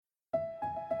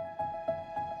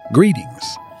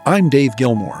Greetings, I'm Dave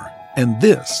Gilmore, and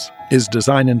this is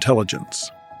Design Intelligence.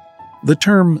 The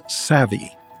term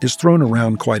savvy is thrown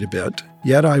around quite a bit,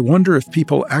 yet I wonder if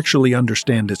people actually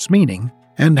understand its meaning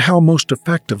and how most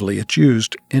effectively it's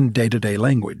used in day-to-day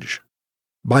language.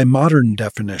 By modern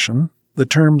definition, the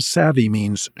term savvy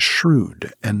means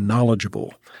shrewd and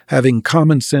knowledgeable, having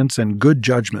common sense and good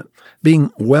judgment,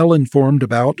 being well-informed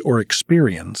about or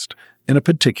experienced in a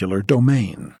particular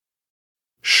domain.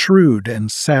 Shrewd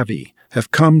and savvy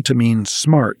have come to mean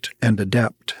smart and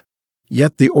adept.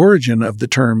 Yet the origin of the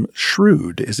term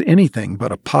shrewd is anything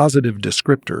but a positive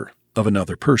descriptor of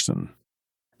another person.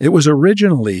 It was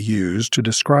originally used to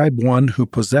describe one who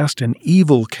possessed an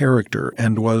evil character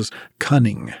and was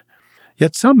cunning.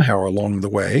 Yet somehow along the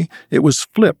way, it was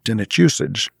flipped in its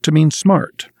usage to mean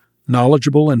smart,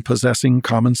 knowledgeable, and possessing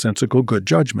commonsensical good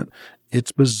judgment.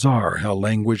 It's bizarre how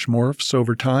language morphs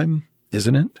over time,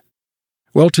 isn't it?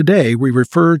 Well, today we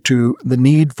refer to the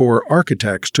need for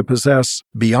architects to possess,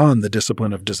 beyond the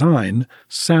discipline of design,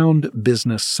 sound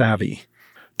business savvy,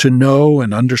 to know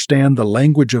and understand the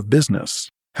language of business,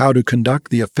 how to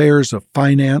conduct the affairs of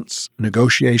finance,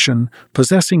 negotiation,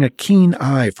 possessing a keen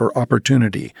eye for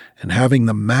opportunity, and having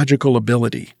the magical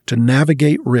ability to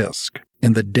navigate risk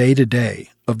in the day-to-day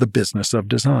of the business of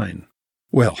design.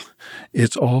 Well,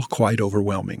 it's all quite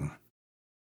overwhelming.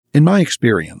 In my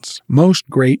experience, most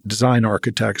great design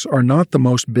architects are not the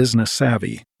most business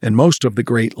savvy, and most of the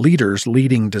great leaders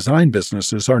leading design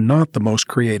businesses are not the most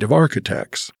creative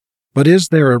architects. But is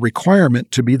there a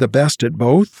requirement to be the best at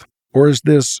both? Or is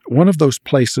this one of those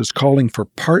places calling for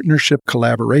partnership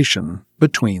collaboration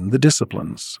between the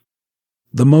disciplines?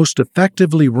 The most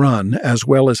effectively run as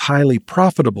well as highly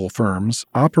profitable firms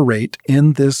operate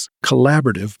in this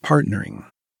collaborative partnering.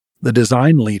 The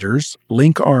design leaders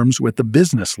link arms with the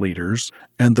business leaders,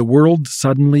 and the world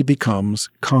suddenly becomes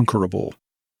conquerable.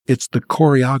 It's the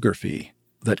choreography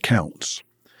that counts.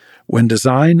 When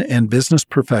design and business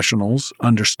professionals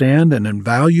understand and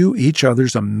value each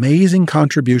other's amazing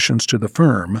contributions to the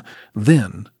firm,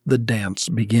 then the dance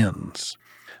begins.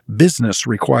 Business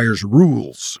requires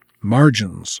rules,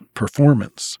 margins,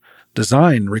 performance.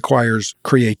 Design requires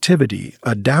creativity,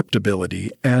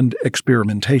 adaptability, and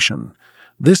experimentation.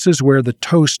 This is where the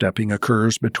toe-stepping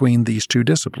occurs between these two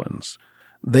disciplines.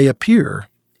 They appear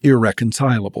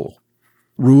irreconcilable.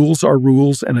 Rules are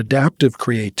rules, and adaptive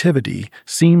creativity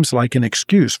seems like an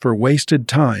excuse for wasted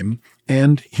time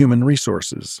and human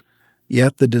resources.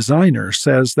 Yet the designer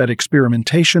says that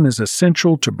experimentation is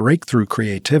essential to breakthrough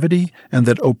creativity and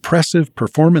that oppressive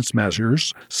performance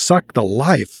measures suck the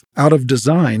life out of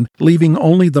design, leaving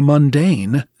only the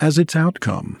mundane as its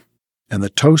outcome. And the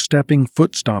toe-stepping,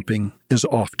 foot-stomping is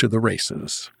off to the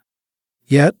races.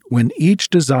 Yet, when each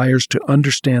desires to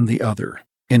understand the other,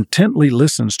 intently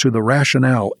listens to the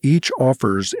rationale each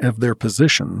offers of their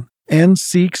position, and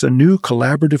seeks a new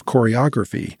collaborative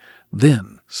choreography,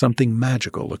 then something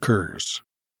magical occurs.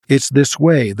 It's this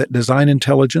way that Design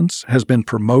Intelligence has been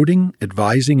promoting,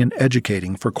 advising, and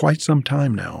educating for quite some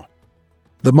time now.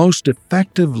 The most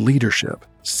effective leadership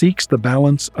seeks the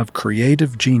balance of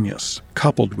creative genius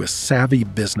coupled with savvy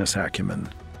business acumen.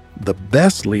 The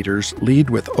best leaders lead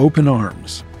with open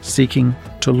arms, seeking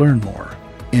to learn more,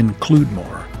 include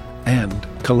more, and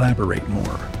collaborate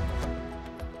more.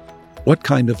 What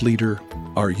kind of leader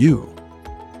are you?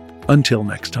 Until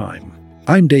next time,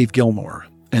 I'm Dave Gilmore,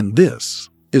 and this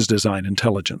is Design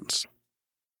Intelligence.